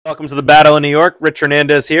Welcome to the Battle in New York. Rich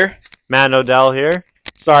Hernandez here. Matt Odell here.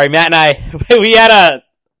 Sorry, Matt and I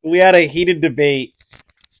we had a heated debate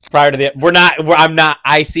prior to the. I'm not.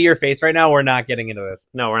 I see your face right now. We're not getting into this.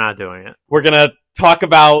 No, we're not doing it. We're gonna talk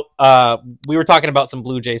about. We were talking about some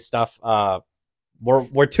Blue Jays stuff.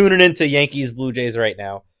 We're tuning into Yankees Blue Jays right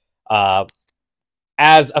now.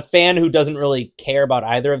 As a fan who doesn't really care about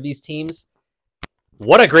either of these teams,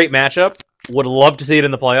 what a great matchup. Would love to see it in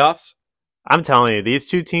the playoffs. I'm telling you, these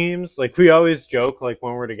two teams, like we always joke, like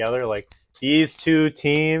when we're together, like these two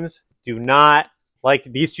teams do not like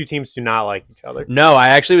each other. No, I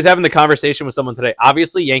actually was having the conversation with someone today.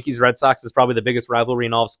 Obviously, Yankees Red Sox is probably the biggest rivalry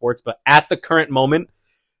in all of sports, but at the current moment,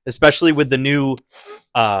 especially with the new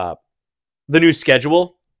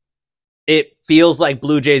schedule, it feels like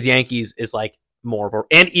Blue Jays Yankees is like more of a,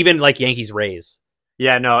 and even like Yankees Rays.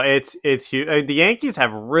 Yeah, no, it's huge. The Yankees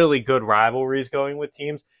have really good rivalries going with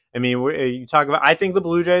teams. I mean, you talk about. I think the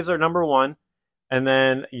Blue Jays are number one, and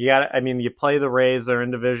then you play the Rays. They're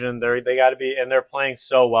in division. They got to be, and they're playing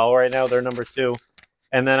so well right now. They're number two,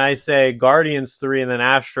 and then I say Guardians 3, and then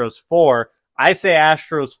Astros 4. I say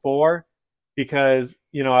Astros 4 because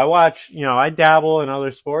I dabble in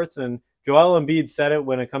other sports, and Joel Embiid said it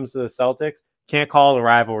when it comes to the Celtics. Can't call it a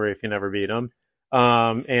rivalry if you never beat them.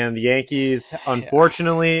 And the Yankees,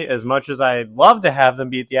 unfortunately, as much as I'd love to have them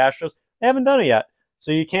beat the Astros, they haven't done it yet.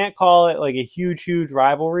 So you can't call it like a huge, huge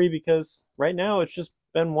rivalry because right now it's just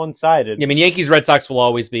been one-sided. I mean, Yankees Red Sox will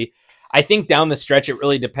always be. I think down the stretch it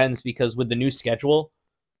really depends because with the new schedule,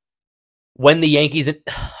 when the Yankees,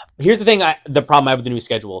 here's the problem I have with the new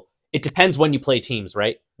schedule. It depends when you play teams,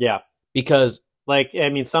 right? Yeah, because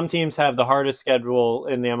some teams have the hardest schedule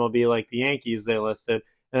in the MLB, like the Yankees they listed.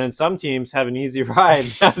 And then some teams have an easy ride,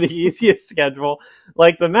 have the easiest schedule,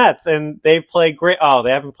 like the Mets, and they play great. Oh,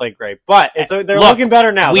 they haven't played great, but they're looking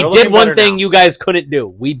better now. We did one thing you guys couldn't do.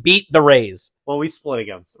 We beat the Rays. Well, we split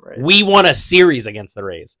against the Rays. We won a series against the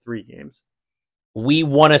Rays. 3 games. We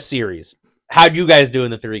won a series. How'd you guys do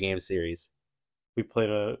in the 3-game series? We played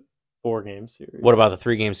a 4-game series. What about the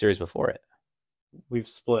 3-game series before it? We've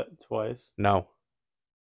split twice. No.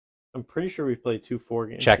 I'm pretty sure we've played 2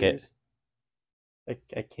 4-game Check series. it.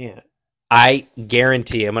 I can't. I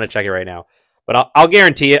guarantee. I'm going to check it right now. But I'll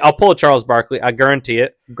guarantee it. I'll pull a Charles Barkley. I guarantee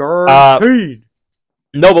it. Guaranteed.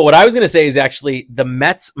 No, but what I was going to say is actually the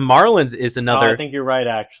Mets Marlins is another. I think you're right.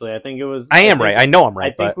 Actually, I think it was. I am right. I know I'm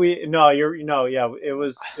right. I think It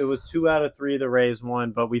was 2 out of 3 the Rays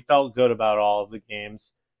won, but we felt good about all of the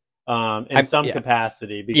games. In some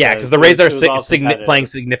capacity. Because the Rays are playing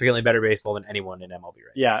significantly better baseball than anyone in MLB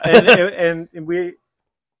right now. Yeah, and we.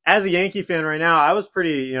 As a Yankee fan right now, I was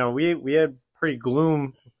pretty, we had pretty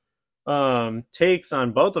gloom takes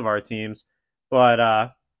on both of our teams,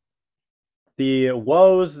 but the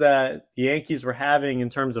woes that the Yankees were having in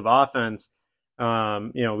terms of offense,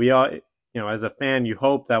 we all, as a fan, you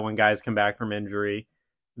hope that when guys come back from injury,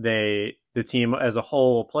 the team as a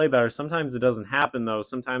whole will play better. Sometimes it doesn't happen though.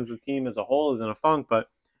 Sometimes the team as a whole is in a funk, but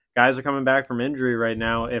guys are coming back from injury right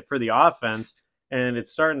now for the offense, and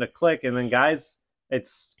it's starting to click, and then guys.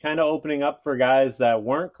 It's kind of opening up for guys that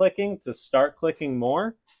weren't clicking to start clicking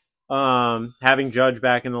more. Having Judge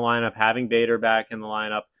back in the lineup, having Bader back in the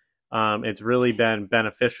lineup, it's really been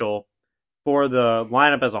beneficial for the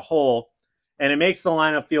lineup as a whole. And it makes the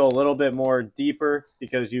lineup feel a little bit more deeper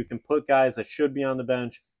because you can put guys that should be on the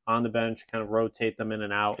bench, kind of rotate them in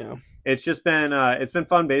and out. Yeah. It's just been it's been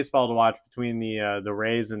fun baseball to watch between the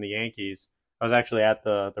Rays and the Yankees. I was actually at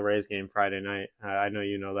the Rays game Friday night. I know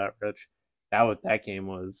you know that, Rich. That game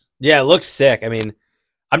was. Yeah, it looks sick. I mean,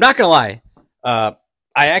 I'm not going to lie. I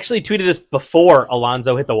actually tweeted this before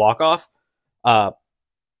Alonso hit the walk-off.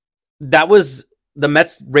 That was the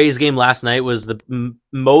Mets-Rays game last night was the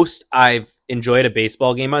most I've enjoyed a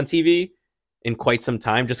baseball game on TV in quite some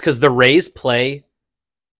time, just because the Rays play.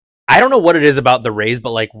 I don't know what it is about the Rays,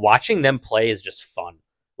 but like watching them play is just fun.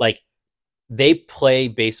 Like they play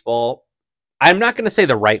baseball. I'm not going to say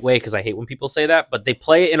the right way because I hate when people say that, but they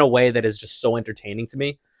play it in a way that is just so entertaining to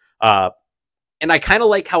me. And I kind of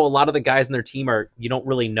like how a lot of the guys in their team you don't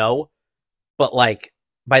really know, but like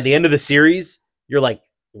by the end of the series, you're like,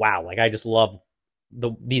 wow, like I just love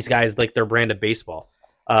these guys, like their brand of baseball.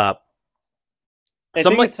 I think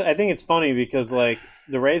it's funny because like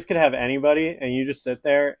the Rays could have anybody and you just sit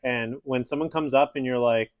there and when someone comes up and you're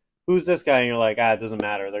like, who's this guy? And you're like, it doesn't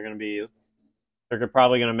matter. They're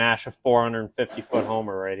probably going to mash a 450-foot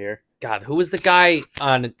homer right here. God, who was the guy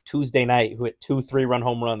on Tuesday night who hit 2 3-run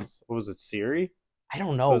home runs? What was it, Siri? I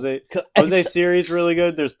don't know. Jose Siri's really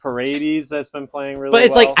good. There's Paredes that's been playing really well. But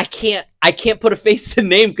it's well. like I can't put a face to the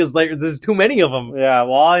name because like there's too many of them. Yeah,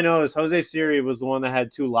 well, all I know is Jose Siri was the one that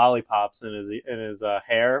had 2 lollipops in his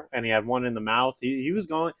hair, and he had one in the mouth. He was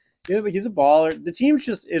going. He's a baller. The team's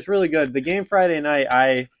it's really good. The game Friday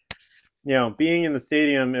night, being in the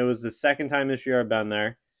stadium, it was the second time this year I've been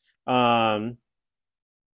there.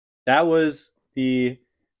 That was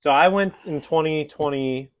so I went in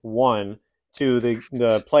 2021 to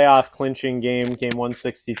the playoff clinching game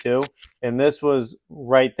 162, and this was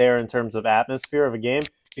right there in terms of atmosphere of a game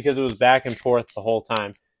because it was back and forth the whole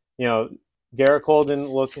time. Garrett Cole didn't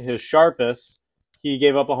look his sharpest. He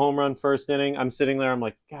gave up a home run first inning. I'm sitting there, I'm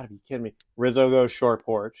like, you gotta be kidding me. Rizzo goes short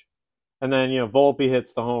porch. And then, Volpe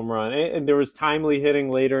hits the home run. And there was timely hitting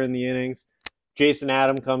later in the innings. Jason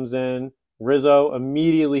Adam comes in. Rizzo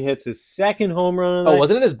immediately hits his second home run of the night.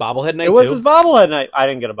 Wasn't it his bobblehead night, It was his bobblehead night. I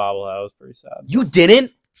didn't get a bobblehead. I was pretty sad. You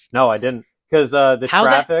didn't? No, I didn't. Because the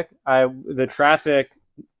traffic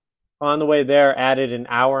on the way there added an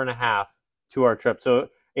hour and a half to our trip. So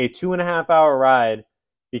a 2.5-hour ride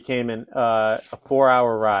became a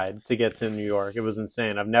 4-hour ride to get to New York. It was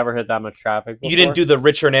insane. I've never hit that much traffic before. You didn't do the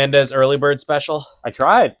Rich Hernandez early bird special? I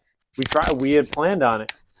tried. We had planned on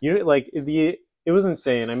it. It was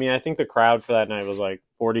insane. I mean, I think the crowd for that night was like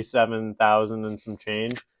 47,000 and some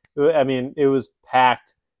change. I mean, it was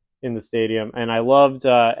packed in the stadium, and I loved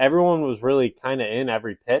everyone was really kind of in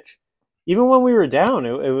every pitch. Even when we were down,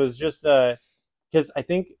 it was just because I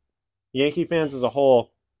think Yankee fans as a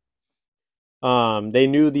whole, they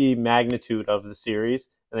knew the magnitude of the series,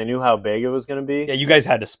 and they knew how big it was going to be. Yeah, you guys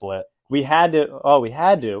had to split. We had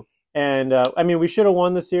to. And, I mean, we should have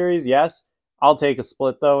won the series, yes. I'll take a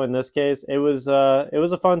split, though, in this case. It was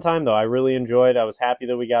a fun time, though. I really enjoyed it. I was happy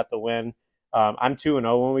that we got the win. I'm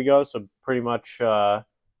 2-0 when we go, so pretty much I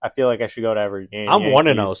feel like I should go to every game. I'm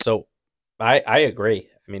 1-0, so I agree.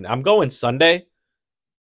 I mean, I'm going Sunday.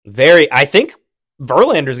 I think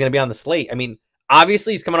Verlander's going to be on the slate. I mean,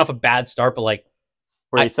 obviously he's coming off a bad start, but like...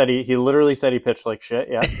 Where he literally said he pitched like shit,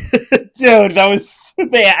 yeah. Dude, that was...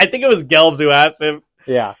 I think it was Gelbs who asked him.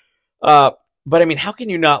 Yeah. But I mean, how can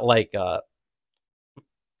you not like...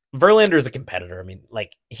 Verlander is a competitor. I mean,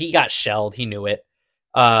 like, he got shelled. He knew it.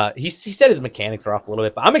 He said his mechanics are off a little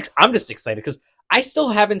bit, but I'm just excited because I still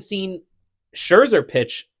haven't seen Scherzer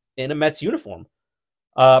pitch in a Mets uniform.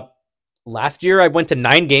 Last year I went to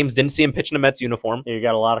 9 games, didn't see him pitch in a Mets uniform. You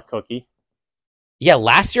got a lot of Cookie. Yeah,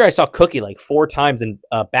 last year I saw Cookie like 4 times and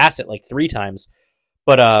Bassett like 3 times.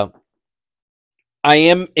 But I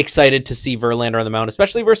am excited to see Verlander on the mound,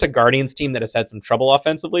 especially versus a Guardians team that has had some trouble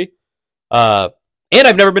offensively. And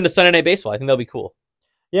I've never been to Sunday Night Baseball. I think that'll be cool.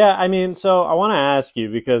 Yeah, I mean, so I want to ask you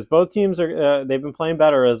because both teams are they've been playing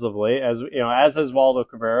better as of late. As has Waldo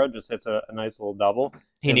Cabrera, just hits a nice little double.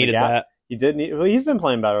 He needed that. He did. He's been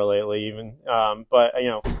playing better lately, even. But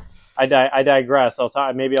I digress. I'll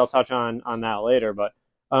touch on that later. But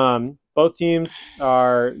both teams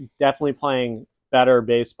are definitely playing better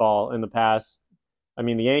baseball in the past. I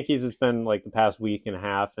mean, the Yankees, it's been like the past week and a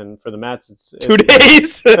half, and for the Mets, it's 2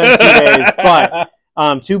 days. It's been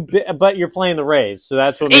 2 days, but you're playing the Rays, so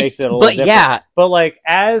that's what makes it a little different. Yeah. But like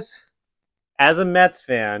as a Mets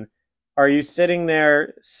fan, are you sitting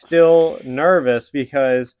there still nervous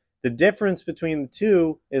because the difference between the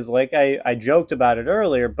two is like I joked about it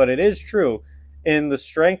earlier, but it is true. In the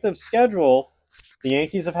strength of schedule, the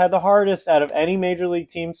Yankees have had the hardest out of any major league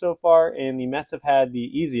team so far, and the Mets have had the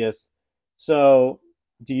easiest. So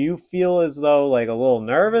do you feel as though like a little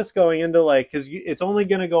nervous going into because it's only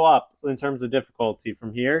going to go up in terms of difficulty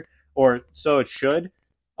from here, or so it should?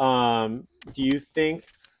 Do you think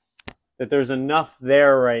that there's enough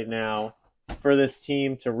there right now for this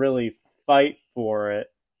team to really fight for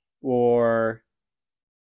it, or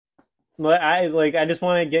I just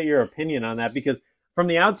want to get your opinion on that because from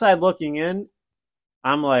the outside looking in,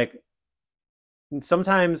 I'm like,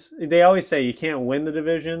 sometimes they always say you can't win the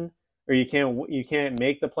division. Or you can't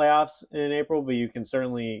make the playoffs in April, but you can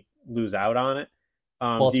certainly lose out on it.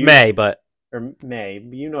 It's May, but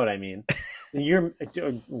you know what I mean.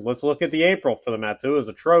 Let's look at the April for the Mets. It was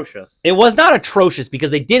atrocious. It was not atrocious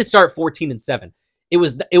because they did start 14-7.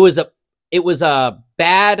 It was a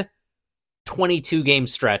bad 22 game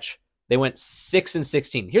stretch. They went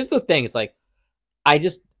 6-16. Here's the thing: it's like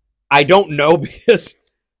I don't know because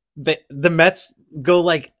the Mets go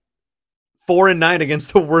like 4-9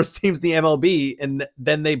 against the worst teams in the MLB, and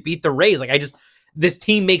then they beat the Rays. Like this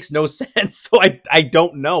team makes no sense. So I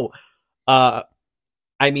don't know. I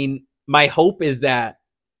mean, my hope is that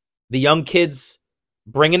the young kids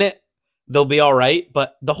bringing it, they'll be all right.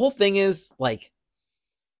 But the whole thing is like,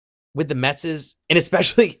 with the Mets is, and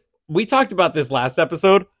especially, we talked about this last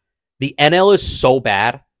episode, the NL is so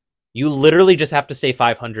bad, you literally just have to stay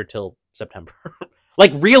 500 till September.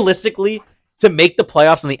 Like, realistically, to make the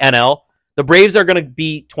playoffs in the NL, the Braves are going to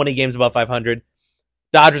be 20 games above 500.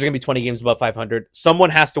 Dodgers are going to be 20 games above 500. Someone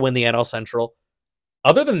has to win the NL Central.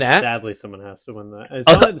 Other than that... Sadly, someone has to win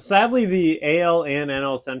that. Sadly, the AL and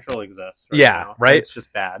NL Central exist now. Right? It's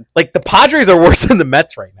just bad. Like, the Padres are worse than the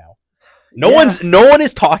Mets right now. No one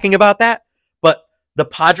is talking about that, but the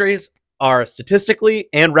Padres are statistically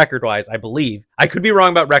and record-wise, I believe. I could be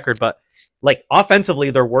wrong about record, but like offensively,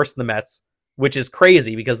 they're worse than the Mets, which is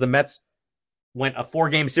crazy because the Mets went a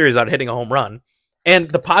 4-game series without hitting a home run. And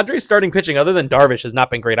the Padres starting pitching, other than Darvish, has not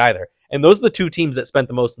been great either. And those are the two teams that spent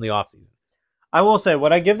the most in the offseason. I will say,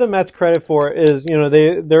 what I give the Mets credit for is,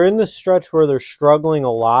 they're in this stretch where they're struggling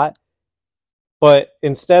a lot, but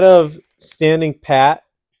instead of standing pat,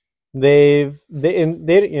 you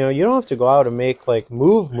don't have to go out and make like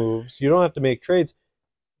moves. You don't have to make trades.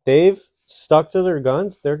 They've stuck to their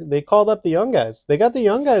guns. They called up the young guys. They got the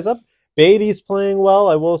young guys up. Beatty's playing well.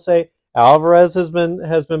 I will say Alvarez has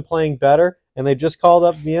been playing better, and they just called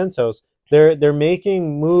up Vientos. They're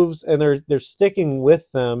making moves and they're sticking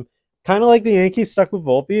with them. Kind of like the Yankees stuck with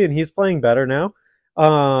Volpe, and he's playing better now.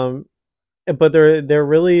 But they're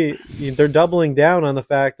doubling down on the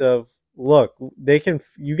fact of, look,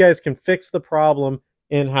 you guys can fix the problem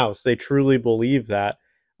in-house. They truly believe that.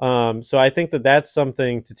 So I think that's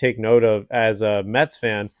something to take note of as a Mets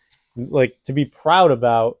fan, like to be proud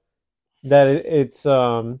about, that it's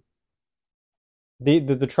the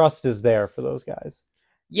trust is there for those guys.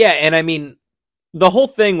 Yeah, and I mean, the whole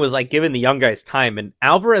thing was like giving the young guys time, and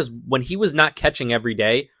Alvarez, when he was not catching every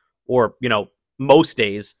day, or most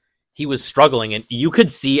days, he was struggling, and you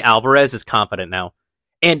could see Alvarez is confident now.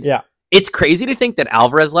 And yeah, it's crazy to think that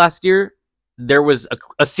Alvarez last year, there was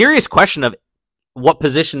a serious question of what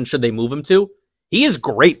position should they move him to. He is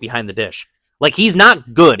great behind the dish. Like, he's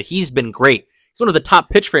not good. He's been great. He's one of the top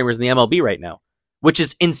pitch framers in the MLB right now, which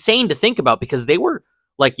is insane to think about because they were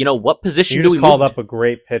like, what position do we move? You called up a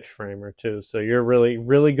great pitch framer too, so you're really,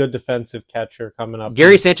 really good defensive catcher coming up.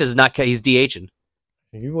 Gary Sanchez is not. He's DHing.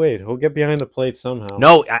 You wait. He'll get behind the plate somehow.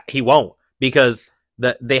 No, he won't, because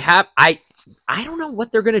they have. I don't know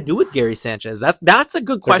what they're going to do with Gary Sanchez. That's a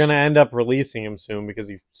good question. They're going to end up releasing him soon because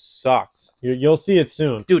he sucks. You'll see it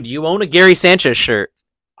soon. Dude, you own a Gary Sanchez shirt.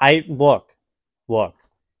 Look.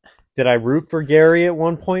 Did I root for Gary at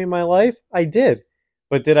one point in my life? I did.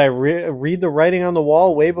 But did I read the writing on the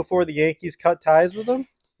wall way before the Yankees cut ties with him?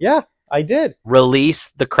 Yeah, I did. Release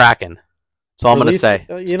the Kraken. That's all I'm going to say.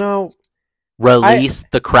 Release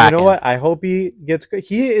the Kraken. You know what? I hope he gets good.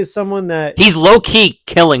 He is someone that... He's low-key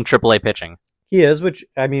killing AAA pitching. He is, which,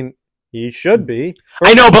 I mean, he should be.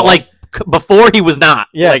 I know, but like, before he was not.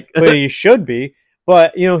 Yeah, but he should be.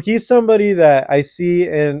 But, he's somebody that I see,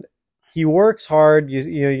 and he works hard.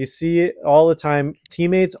 You see it all the time.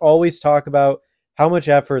 Teammates always talk about how much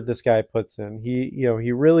effort this guy puts in.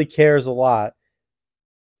 He really cares a lot.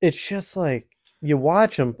 It's just like, you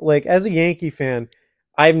watch him, like, as a Yankee fan,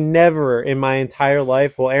 I've never in my entire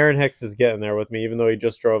life, well, Aaron Hicks is getting there with me, even though he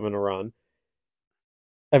just drove in a run.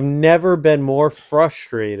 I've never been more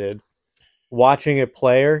frustrated watching a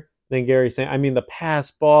player than Gary Sanchez. I mean, the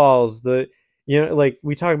pass balls, like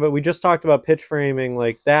we just talked about pitch framing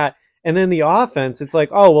like that. And then the offense, it's like,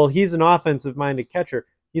 oh, well, he's an offensive-minded catcher.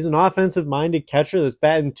 He's an offensive-minded catcher that's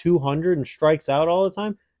batting 200 and strikes out all the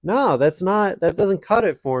time. No, that doesn't cut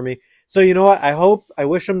it for me. So you know what? I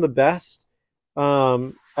wish him the best.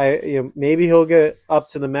 Maybe he'll get up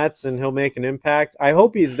to the Mets and he'll make an impact. I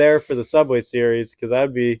hope he's there for the Subway Series because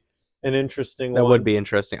that'd be an interesting one. That would be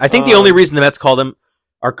interesting. I think the only reason the Mets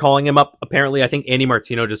are calling him up, apparently, I think Andy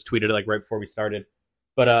Martino just tweeted it like right before we started.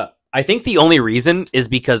 But I think the only reason is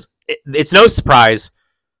because it's no surprise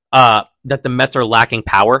that the Mets are lacking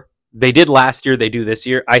power. They did last year. They do this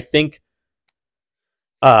year. I think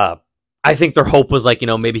their hope was like,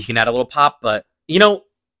 maybe he can add a little pop. But,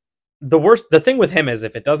 the thing with him is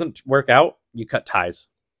if it doesn't work out, you cut ties.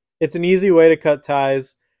 It's an easy way to cut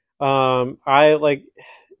ties. If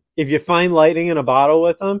you find lightning in a bottle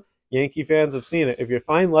with them, Yankee fans have seen it. If you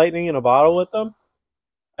find lightning in a bottle with them,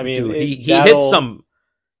 I mean, dude,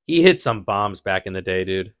 he hit some bombs back in the day,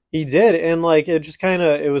 dude. He did, and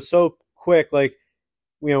it was so quick. Like,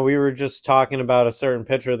 we were just talking about a certain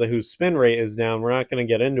pitcher whose spin rate is down. We're not going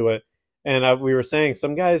to get into it, and we were saying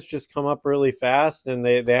some guys just come up really fast, and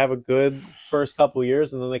they have a good first couple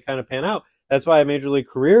years, and then they kind of pan out. That's why a major league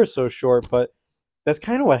career is so short, but that's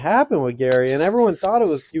kind of what happened with Gary, and everyone thought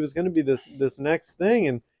he was going to be this next thing,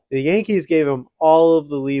 and the Yankees gave him all of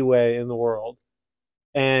the leeway in the world.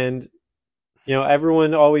 And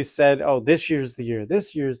everyone always said, "Oh, this year's the year.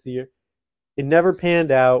 This year's the year." It never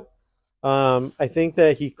panned out. I think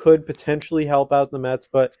that he could potentially help out the Mets,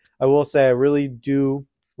 but I will say I really do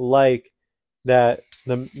like that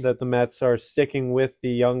the Mets are sticking with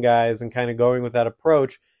the young guys and kind of going with that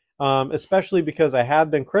approach, especially because I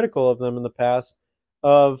have been critical of them in the past.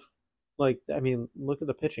 Look at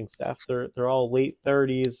the pitching staff; they're all late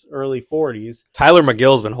 30s, early 40s. Tyler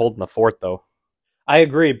McGill's been holding the fort though. I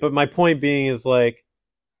agree, but my point being is like,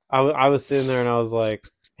 I was sitting there and I was like,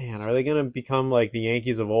 man, are they going to become like the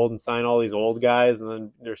Yankees of old and sign all these old guys and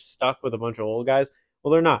then they're stuck with a bunch of old guys?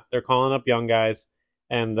 Well, they're not. They're calling up young guys,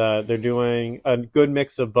 and they're doing a good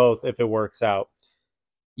mix of both if it works out.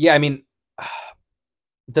 Yeah, I mean,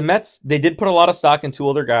 the Mets, they did put a lot of stock into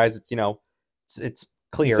older guys. It's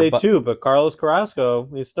clear. You say two, but Carlos Carrasco,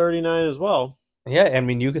 he's 39 as well. Yeah, I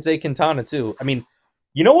mean, you could say Quintana too. I mean,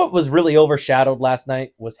 you know what was really overshadowed last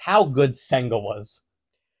night was how good Senga was.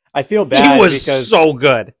 I feel bad. He was because so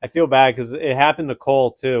good. I feel bad because it happened to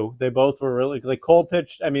Cole too. They both were really like Cole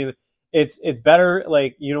pitched. I mean, it's better.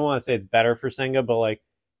 Like, you don't want to say it's better for Senga, but like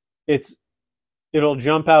it'll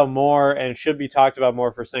jump out more and should be talked about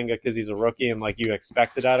more for Senga because he's a rookie and like you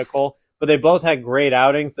expect it out of Cole. But they both had great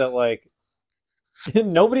outings that like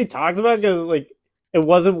nobody talks about because like it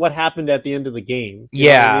wasn't what happened at the end of the game. Yeah.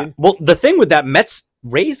 You know what I mean? Well, the thing with that Mets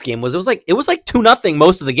Rays game was it was like 2-0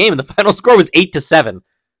 most of the game, and the final score was 8-7.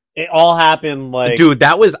 It all happened like, dude,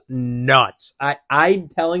 that was nuts. I'm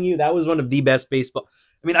telling you, that was one of the best baseball.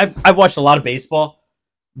 I mean, I've watched a lot of baseball.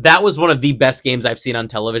 That was one of the best games I've seen on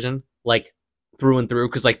television, like through and through,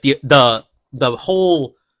 because like the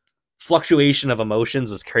whole fluctuation of emotions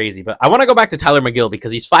was crazy. But I want to go back to Tyler McGill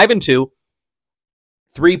because he's 5-2,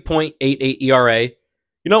 3.88 ERA.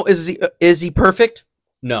 You know, is he perfect?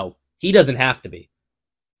 No, he doesn't have to be.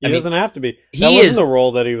 He doesn't have to be. That He wasn't is the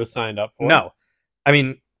role that he was signed up for. no. I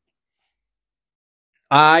mean,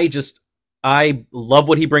 I love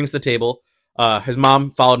what he brings to the table. His mom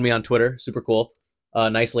followed me on Twitter. Super cool.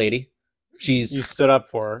 Nice lady. You stood up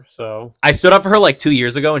for her, so. I stood up for her like 2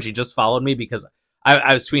 years ago, and she just followed me because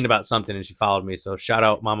I was tweeting about something, and she followed me. So shout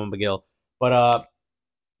out Mama McGill. But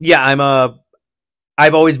yeah,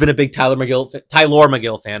 I've always been a big Tyler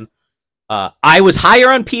McGill fan. I was higher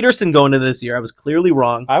on Peterson going into this year. I was clearly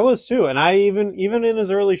wrong. I was too, and I even in his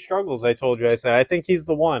early struggles, I told you, I said I think he's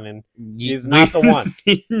the one, and he's not the one.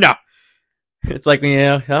 No, it's like,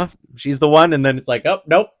 yeah, she's the one, and then it's like, oh,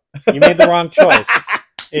 nope, you made the wrong choice.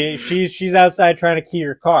 She's outside trying to key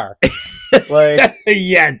your car. Like,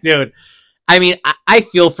 yeah, dude. I mean, I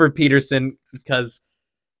feel for Peterson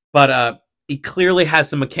but he clearly has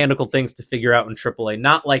some mechanical things to figure out in AAA.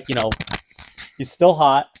 Not like, he's still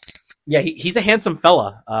hot. Yeah, he's a handsome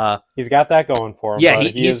fella. He's got that going for him. Yeah,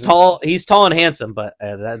 he's tall. He's tall and handsome, but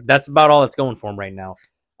that's about all that's going for him right now.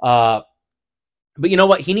 But you know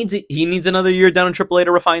what? He needs another year down in AAA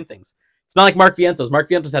to refine things. It's not like Mark Vientos. Mark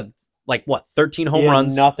Vientos had 13 home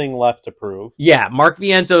runs. Nothing left to prove. Yeah, Mark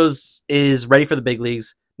Vientos is ready for the big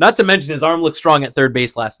leagues. Not to mention his arm looked strong at third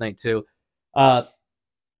base last night too. I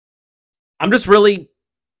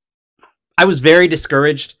was very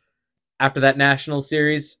discouraged after that National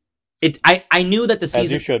Series. I knew that the season,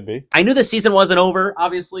 as you should be. I knew the season wasn't over,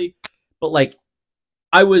 obviously, but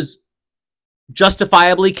I was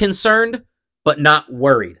justifiably concerned, but not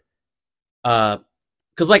worried.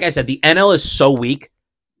 Because like I said, the NL is so weak.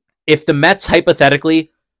 If the Mets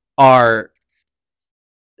hypothetically are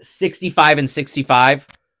 65-65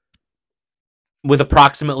 with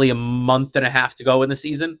approximately a month and a half to go in the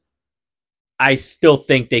season, I still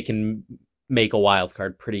think they can make a wild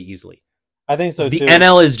card pretty easily. I think so too.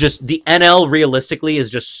 The NL realistically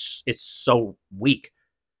it's so weak.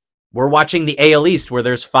 We're watching the AL East where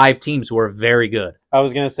there's 5 teams who are very good. I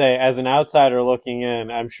was going to say, as an outsider looking in,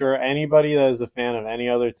 I'm sure anybody that is a fan of any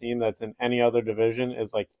other team that's in any other division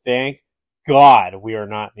is like, thank God we are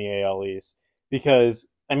not in the AL East. Because,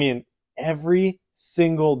 I mean, every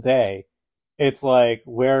single day, it's like,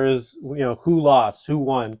 who lost, who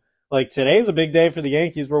won. Like, today's a big day for the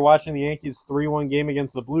Yankees. We're watching the Yankees 3-1 game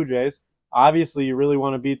against the Blue Jays. Obviously, you really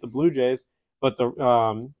want to beat the Blue Jays, but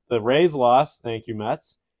the Rays lost. Thank you,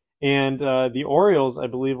 Mets. And the Orioles, I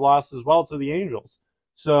believe, lost as well to the Angels.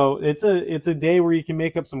 So it's a day where you can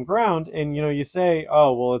make up some ground. And you say,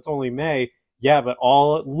 oh well, it's only May. Yeah, but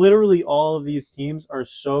literally all of these teams are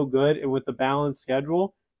so good, and with the balanced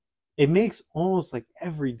schedule, it makes almost like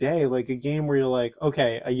every day like a game where you're like,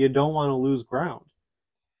 okay, you don't want to lose ground.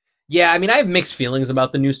 Yeah, I mean, I have mixed feelings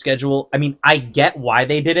about the new schedule. I mean, I get why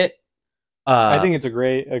they did it. I think it's a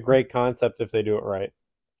great concept if they do it right.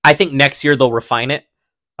 I think next year they'll refine it.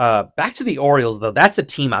 Back to the Orioles, though. That's a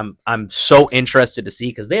team I'm so interested to see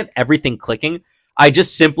because they have everything clicking. I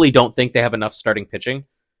just simply don't think they have enough starting pitching.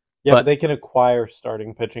 Yeah, but they can acquire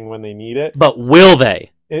starting pitching when they need it. But will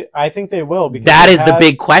they? I think they will. Because that is the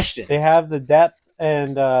big question. They have the depth,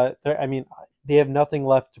 and they have nothing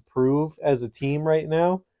left to prove as a team right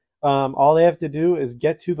now. All they have to do is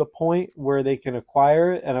get to the point where they can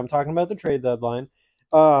acquire it, and I'm talking about the trade deadline.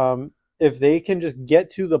 If they can just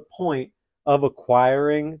get to the point of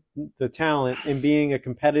acquiring the talent and being a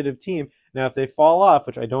competitive team. Now, if they fall off,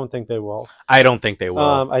 which I don't think they will. I don't think they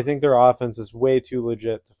will. I think their offense is way too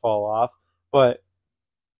legit to fall off. But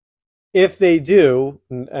if they do,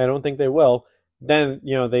 I don't think they will, then,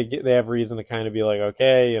 they have reason to kind of be like,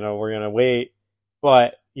 okay, we're going to wait.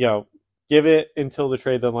 But, give it until the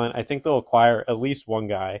trade deadline. I think they'll acquire at least one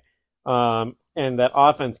guy. And that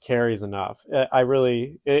offense carries enough.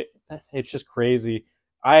 It's just crazy.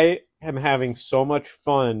 I am having so much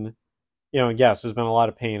fun. Yes, there's been a lot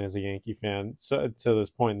of pain as a Yankee fan to this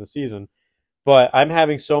point in the season, but I'm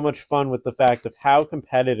having so much fun with the fact of how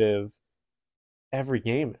competitive every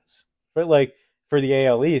game is. But for the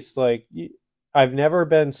AL East, I've never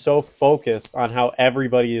been so focused on how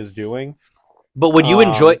everybody is doing. But would you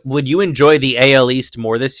enjoy the AL East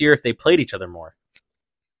more this year if they played each other more?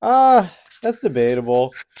 That's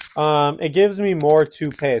debatable. It gives me more to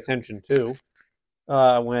pay attention to.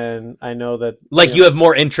 When I know that you have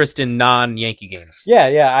more interest in non-Yankee games. Yeah,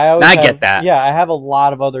 I get that. Yeah, I have a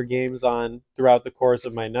lot of other games on throughout the course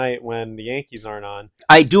of my night when the Yankees aren't on.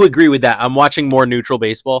 I do agree with that. I'm watching more neutral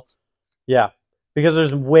baseball. Yeah, because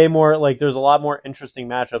there's way more. There's a lot more interesting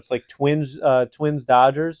matchups, like Twins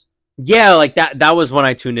Dodgers. Yeah, that was one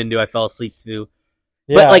I tuned into. I fell asleep to.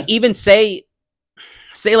 Yeah. But even say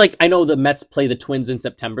I know the Mets play the Twins in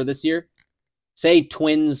September this year. Say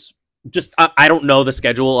Twins. Just I don't know the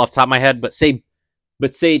schedule off the top of my head, but say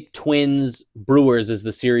Twins Brewers is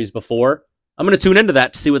the series before. I'm going to tune into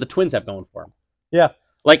that to see what the Twins have going for them. Yeah,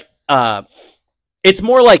 it's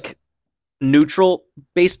more like neutral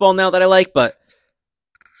baseball now that I like, but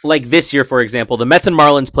this year, for example, the Mets and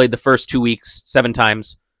Marlins played the first 2 weeks 7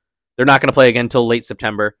 times. They're not going to play again until late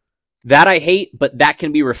September. That I hate, but that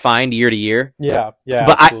can be refined year to year. Yeah.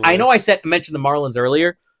 But I know I mentioned the Marlins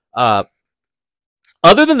earlier.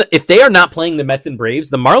 Other than if they are not playing the Mets and Braves,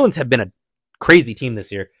 the Marlins have been a crazy team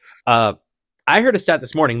this year. I heard a stat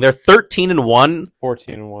this morning. They're 13-1.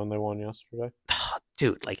 14-1. They won yesterday.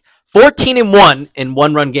 Dude, 14-1 in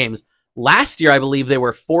one-run games. Last year, I believe they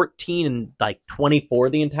were 14 and 24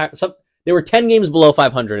 the entire. They were 10 games below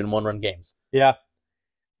 500 in one-run games. Yeah,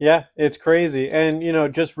 it's crazy.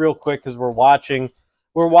 And just real quick, because we're watching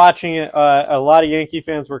it. A lot of Yankee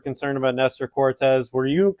fans were concerned about Nestor Cortes. Were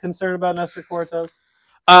you concerned about Nestor Cortes?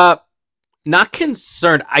 Not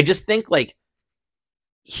concerned. I just think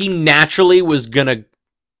he naturally was gonna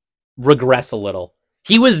regress a little.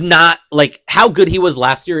 He was not how good he was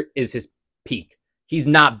last year is his peak. He's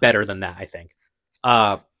not better than that, I think.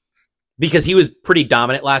 Because he was pretty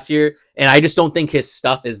dominant last year, and I just don't think his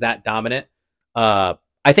stuff is that dominant. I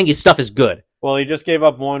think his stuff is good. Well, he just gave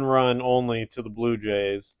up 1 run only to the Blue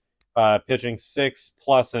Jays, pitching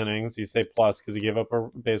 6+ innings. You say plus because he gave up a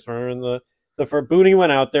base runner in the for Booney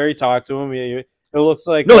went out there. He talked to him. It looks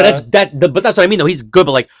like no, but that's what I mean. Though he's good,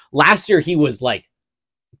 but last year he was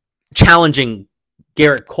challenging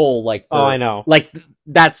Garrett Cole. I know,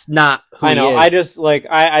 that's not who I know. He is. I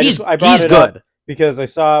brought he's it good up because I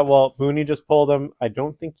saw Booney just pulled him. I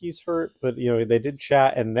don't think he's hurt, but they did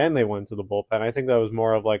chat and then they went to the bullpen. I think that was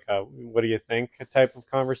more of a what do you think type of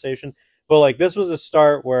conversation. But this was a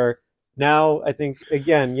start where now I think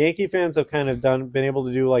again Yankee fans have kind of been able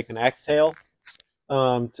to do an exhale.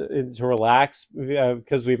 To relax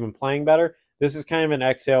because we've been playing better. This is kind of an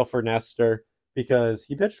exhale for Nestor because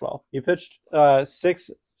he pitched well. He pitched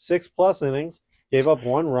 6+ innings, gave up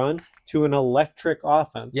 1 run to an electric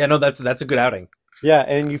offense. Yeah, no, that's a good outing. Yeah,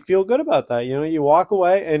 and you feel good about that. You walk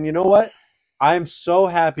away, and you know what? I'm so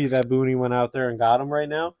happy that Booney went out there and got him right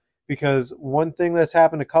now because one thing that's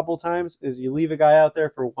happened a couple times is you leave a guy out there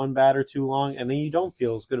for 1 batter too long, and then you don't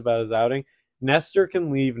feel as good about his outing. Nestor can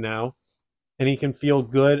leave now. And he can feel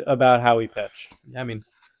good about how he pitched. Yeah, I mean,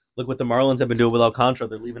 look what the Marlins have been doing with Alcantara.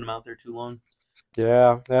 They're leaving him out there too long.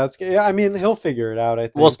 Yeah, I mean, he'll figure it out, I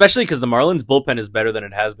think. Well, especially because the Marlins bullpen is better than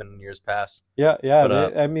it has been in years past. Yeah.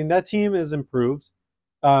 But, I mean, that team has improved.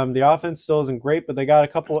 The offense still isn't great, but they got a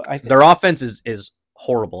couple. Their offense is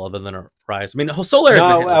horrible other than a rise. I mean, Soler.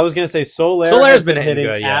 I was going to say Soler's been hitting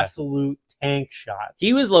good, absolute tank shots.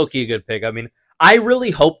 He was low-key a good pick. I mean, I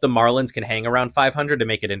really hope the Marlins can hang around 500 to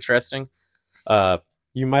make it interesting.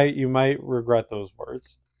 You might regret those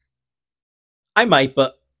words. I might,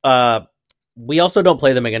 but we also don't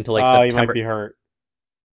play them again until like Oh, you might September. be hurt.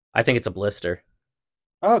 I think it's a blister.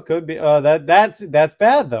 Oh, it could be. That's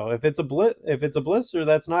bad though. If it's a blister,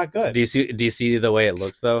 that's not good. Do you see the way it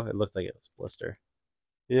looks though? It looked like it was a blister.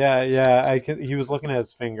 Yeah. He was looking at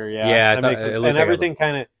his finger. Yeah, that makes sense. And like everything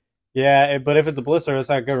kind of. Yeah, but if it's a blister, it's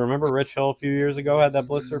not good. Remember, Rich Hill a few years ago had that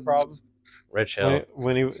blister problem. Rich Hill.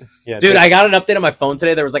 When he yeah, dude, I got an update on my phone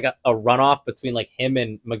today. There was like a runoff between like him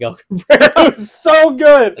and Miguel Cabrera. It was so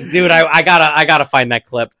good, dude. I gotta find that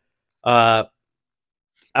clip. I'm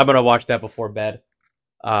gonna watch that before bed.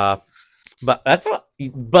 But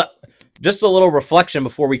just a little reflection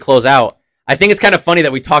before we close out. I think it's kind of funny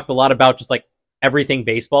that we talked a lot about just like everything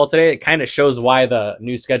baseball today. It kind of shows why the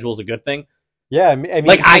new schedule is a good thing. Yeah, I mean,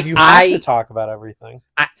 like you have to talk about everything.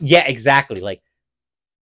 Yeah, exactly. Like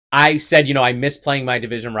I said, I miss playing my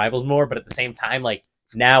division rivals more, but at the same time, like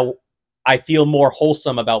now I feel more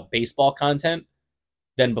wholesome about baseball content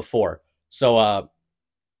than before. So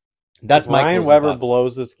that's my Ryan Weber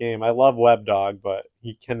blows this game. I love Web Dog, but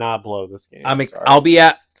he cannot blow this game. I'll be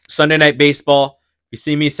at Sunday Night Baseball. If you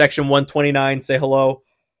see me, section 129, say hello.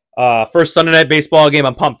 First Sunday Night Baseball game,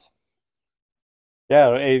 I'm pumped.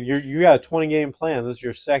 Yeah, hey, you got a 20-game plan. This is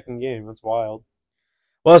your second game. That's wild.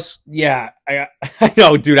 Well, yeah, I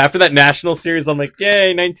know, dude. After that national series, I'm like,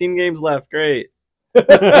 yay, 19 games left. Great. But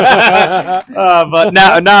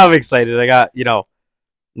now I'm excited. I got,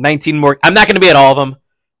 19 more. I'm not going to be at all of them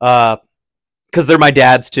because they're my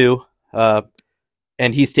dad's too. And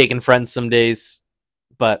he's taking friends some days.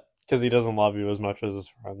 But because he doesn't love you as much as his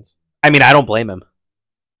friends. I mean, I don't blame him.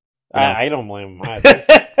 I don't blame him either.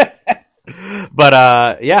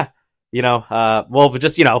 But yeah, but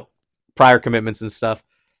just prior commitments and stuff.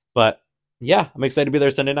 But yeah, I'm excited to be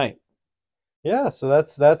there Sunday night. Yeah, so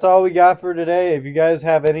that's all we got for today. If you guys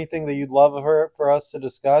have anything that you'd love for us to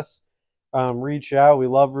discuss, reach out. We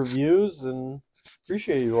love reviews and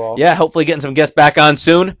appreciate you all. Yeah, hopefully getting some guests back on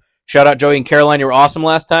soon. Shout out Joey and Caroline, you were awesome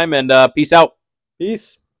last time, and peace out.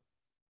 Peace.